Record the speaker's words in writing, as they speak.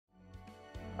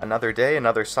Another day,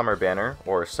 another summer banner,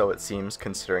 or so it seems,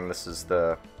 considering this is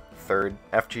the third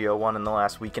FGO one in the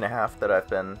last week and a half that I've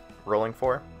been rolling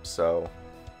for. So,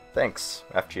 thanks,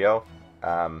 FGO.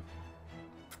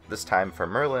 This time for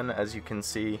Merlin, as you can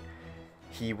see,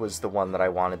 he was the one that I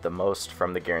wanted the most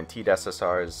from the guaranteed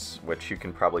SSRs, which you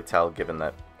can probably tell given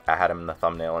that I had him in the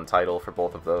thumbnail and title for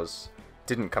both of those.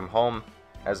 Didn't come home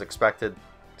as expected.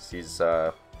 He's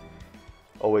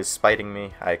always spiting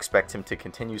me. I expect him to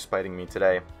continue spiting me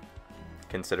today,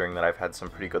 considering that I've had some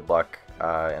pretty good luck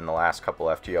in the last couple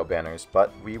FGO banners,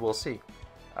 but we will see.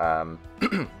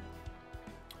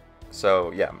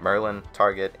 So yeah, Merlin,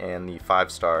 Target, and the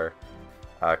 5-star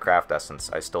Craft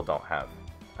Essence I still don't have.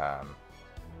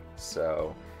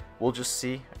 So we'll just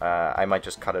see. I might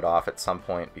just cut it off at some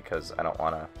point because I don't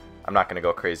want to... I'm not going to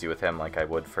go crazy with him like I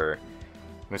would for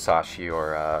Musashi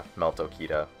or Melt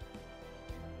Okita.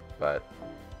 But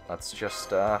let's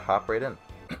just hop right in.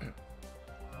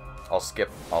 I'll skip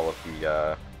all of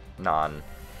the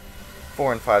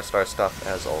non-4 and 5-star stuff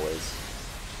as always.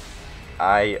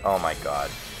 Oh my god.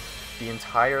 The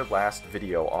entire last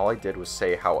video, all I did was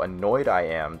say how annoyed I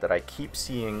am that I keep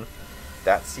seeing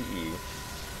that CE.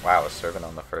 Wow, a servant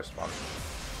on the first one.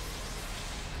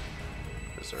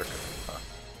 Berserker. Huh.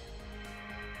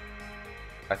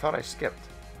 I thought I skipped.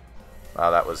 Oh,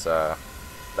 that was a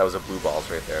blue balls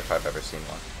right there if I've ever seen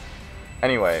one.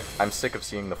 Anyway, I'm sick of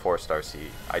seeing the 4-star CE.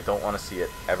 I don't want to see it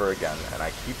ever again, and I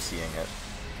keep seeing it.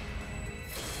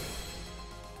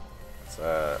 It's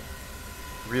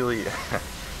really...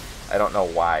 I don't know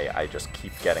why I just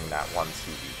keep getting that one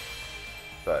CE,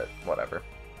 but whatever.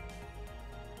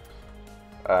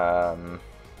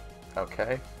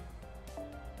 Okay.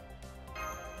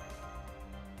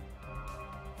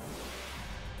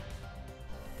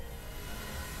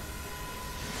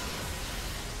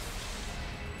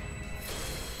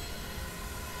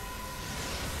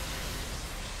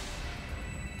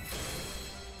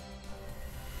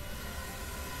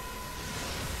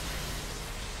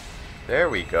 There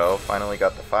we go, finally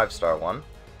got the 5-star one.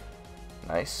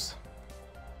 Nice.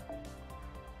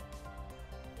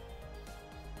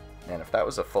 And if that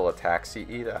was a full attack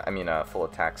CE, a full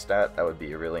attack stat, that would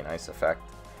be a really nice effect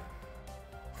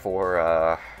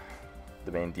for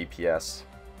the main DPS.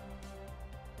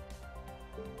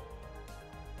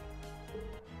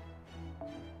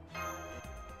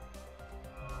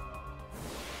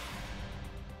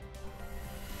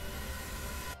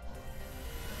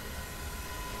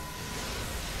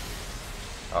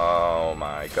 Oh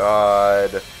my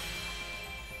god.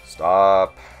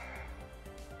 Stop.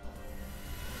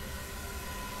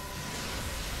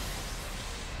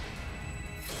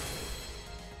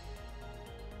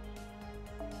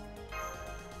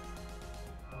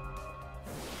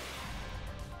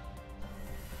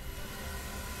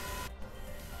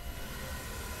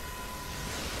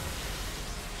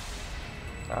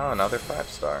 Oh, another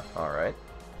 5-star. Alright.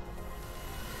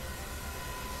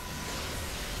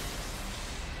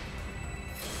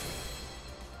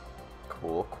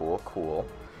 Cool, cool, cool.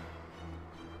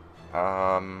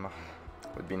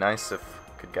 Would be nice if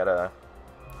we could get a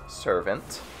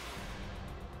servant.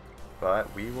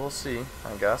 But we will see,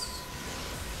 I guess.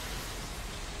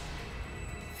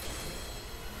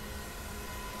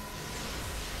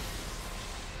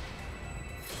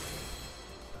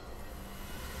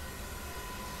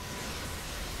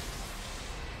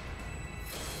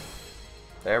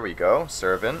 There we go,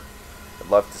 servant. I'd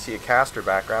love to see a caster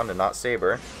background and not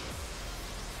Saber.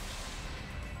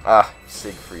 Ah,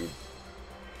 Siegfried.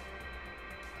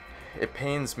 It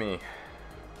pains me.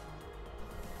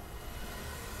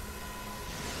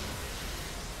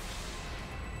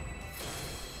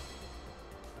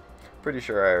 Pretty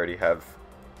sure I already have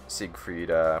Siegfried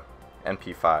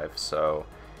NP5, so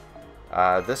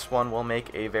this one will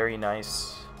make a very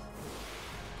nice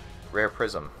rare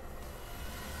prism.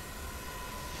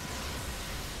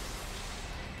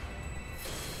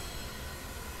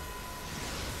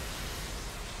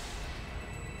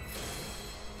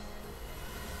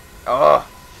 Oh!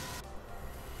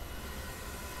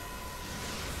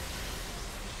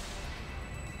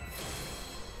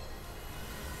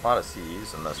 A lot of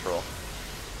CEs in this roll.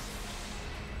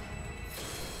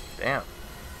 Damn.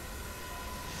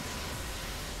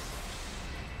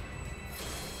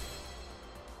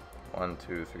 One,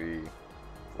 two, three,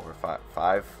 four,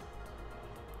 five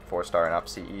 4-star and up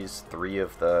CEs. 3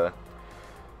 of the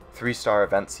 3-star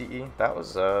event CE. That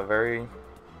was a very,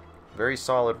 very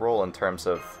solid roll in terms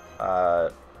of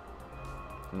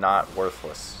not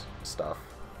worthless stuff.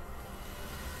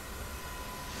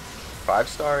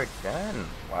 5-star again.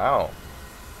 Wow.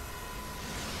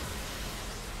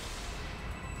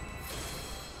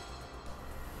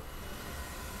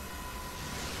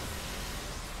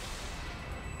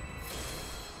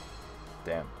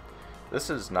 This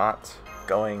is not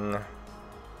going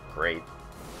great.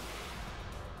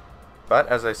 But,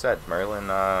 as I said, Merlin,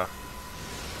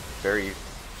 very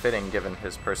fitting given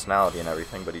his personality and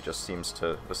everything, but he just seems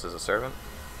to... This is a servant?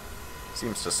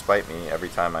 Seems to spite me every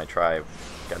time I try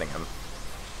getting him.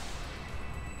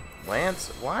 Lance?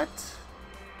 What?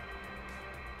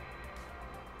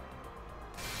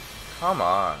 Come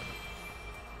on.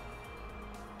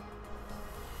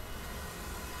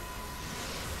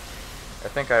 I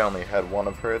think I only had one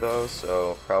of her though,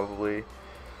 so probably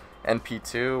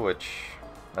NP2, which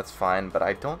that's fine, but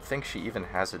I don't think she even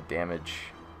has a damage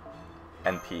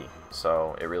NP,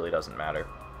 so it really doesn't matter.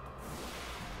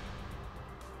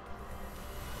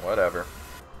 Whatever.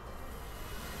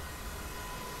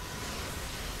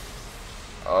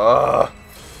 Ugh.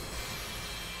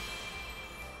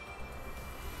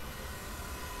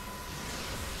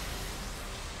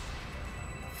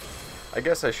 I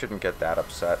guess I shouldn't get that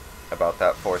upset about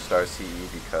that 4-star CE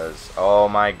because, oh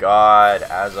my god,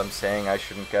 as I'm saying, I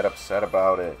shouldn't get upset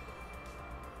about it.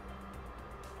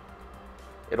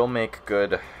 It'll make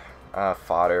good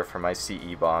fodder for my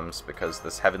CE bombs because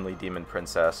this Heavenly Demon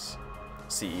Princess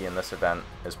CE in this event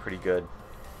is pretty good.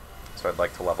 So I'd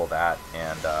like to level that,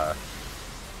 and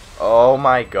oh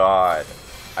my god,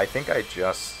 I think I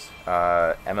just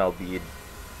MLB'd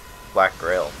Black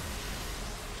Grail.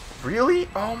 Really?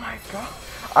 Oh my god.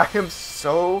 I am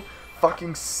so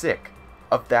fucking sick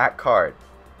of that card.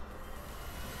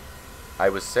 I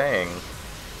was saying,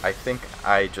 I think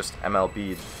I just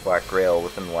MLB'd Black Grail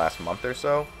within the last month or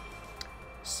so.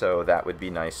 So that would be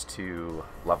nice to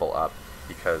level up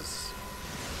because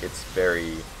it's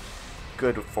very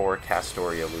good for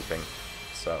Castoria looping.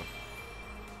 So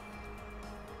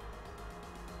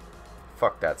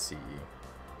fuck that CE.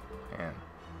 Man.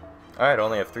 Alright,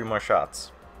 only have 3 more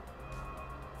shots.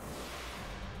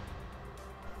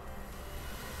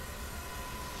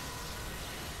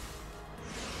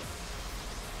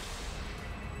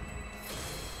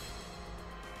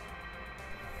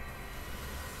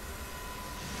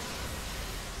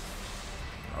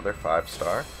 Another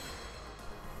 5-star.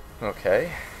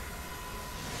 Okay.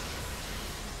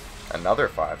 Another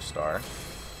 5-star. I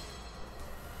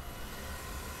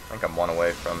think I'm 1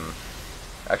 away from...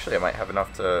 Actually, I might have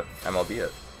enough to MLB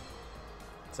it.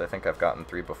 Because I think I've gotten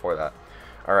 3 before that.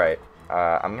 Alright,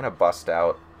 I'm going to bust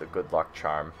out the Good Luck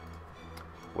Charm.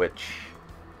 Which,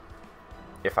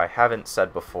 if I haven't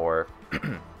said before,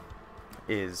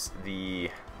 is the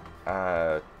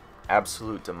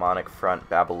Absolute Demonic Front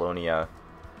Babylonia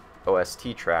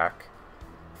OST track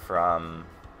from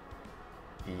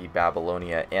the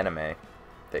Babylonia anime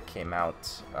that came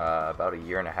out about 1.5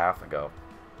 years ago.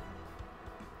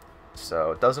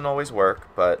 So it doesn't always work,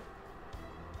 but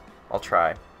I'll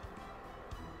try.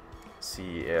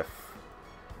 See if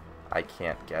I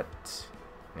can't get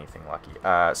anything lucky.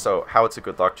 So how it's a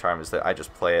good luck charm is that I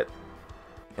just play it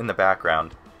in the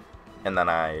background and then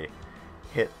I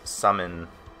hit summon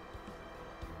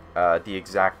the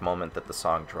exact moment that the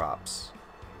song drops.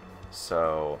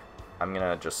 So I'm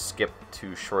gonna just skip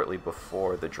to shortly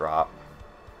before the drop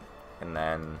and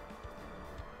then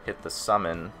hit the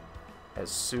summon as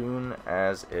soon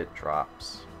as it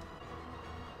drops.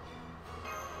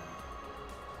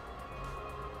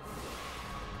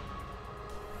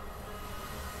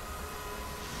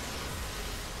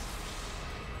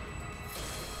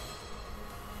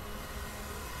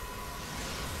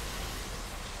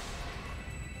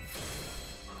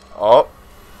 Oh,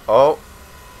 oh,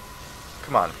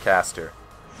 come on, caster,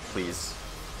 please.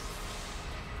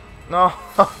 No.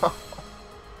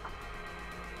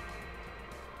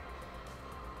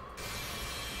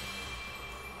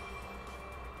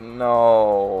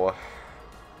 No.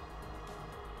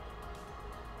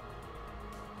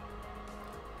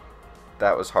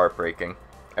 That was heartbreaking.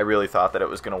 I really thought that it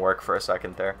was going to work for a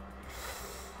second there.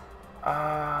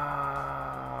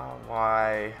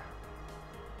 Why?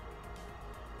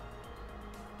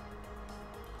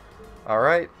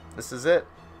 Alright, this is it.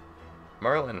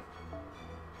 Merlin.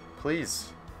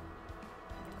 Please.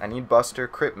 I need Buster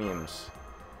crit memes.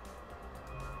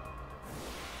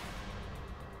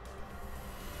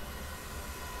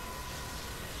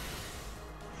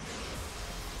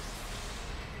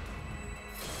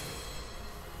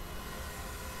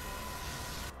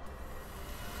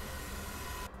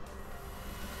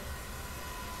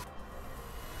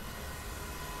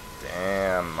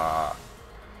 Damn.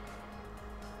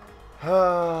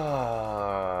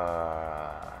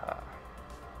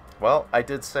 Well, I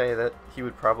did say that he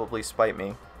would probably spite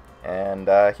me, and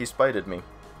he spited me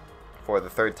for the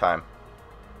 3rd time.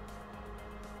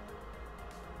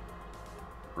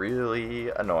 Really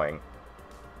annoying.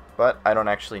 but I don't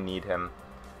actually need him.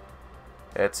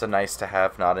 It's a nice to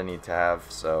have, not a need to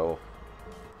have, so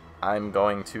I'm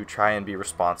going to try and be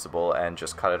responsible and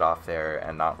just cut it off there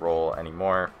and not roll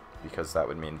anymore, because that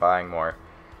would mean buying more.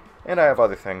 And I have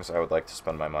other things I would like to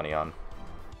spend my money on.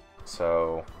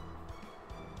 So,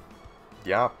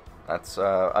 yeah, that's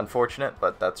unfortunate,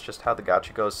 but that's just how the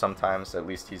gacha goes sometimes. At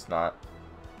least he's not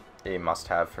a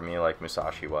must-have for me like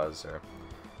Musashi was.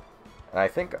 And I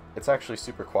think it's actually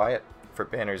super quiet for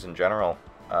banners in general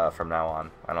from now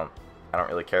on. I don't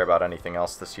really care about anything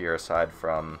else this year aside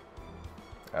from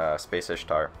Space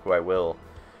Ishtar, who I will,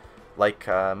 like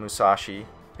Musashi,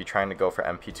 be trying to go for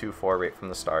MP2 for right from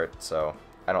the start, so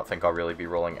I don't think I'll really be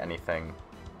rolling anything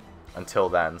until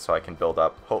then, so I can build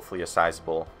up, hopefully, a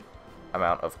sizable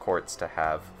amount of courts to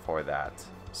have for that.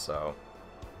 So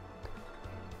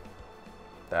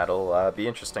that'll be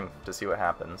interesting to see what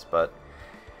happens, but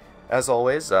as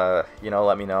always, you know,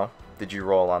 let me know. Did you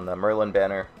roll on the Merlin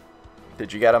banner?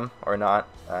 Did you get him or not?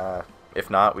 If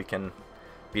not, we can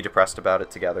be depressed about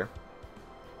it together.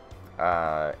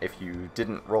 If you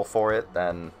didn't roll for it,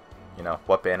 then, you know,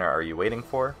 what banner are you waiting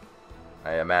for?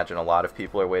 I imagine a lot of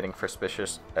people are waiting for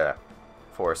Space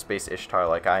Ishtar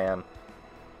like I am,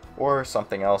 or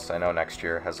something else. I know next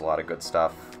year has a lot of good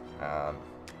stuff.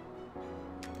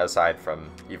 Aside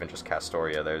from even just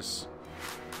Castoria, there's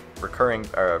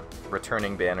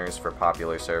returning banners for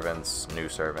popular servants, new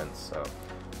servants, so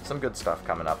some good stuff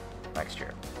coming up next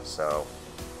year. So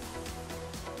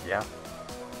yeah,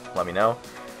 let me know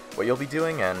what you'll be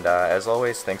doing, and as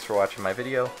always, thanks for watching my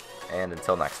video, and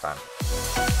until next time.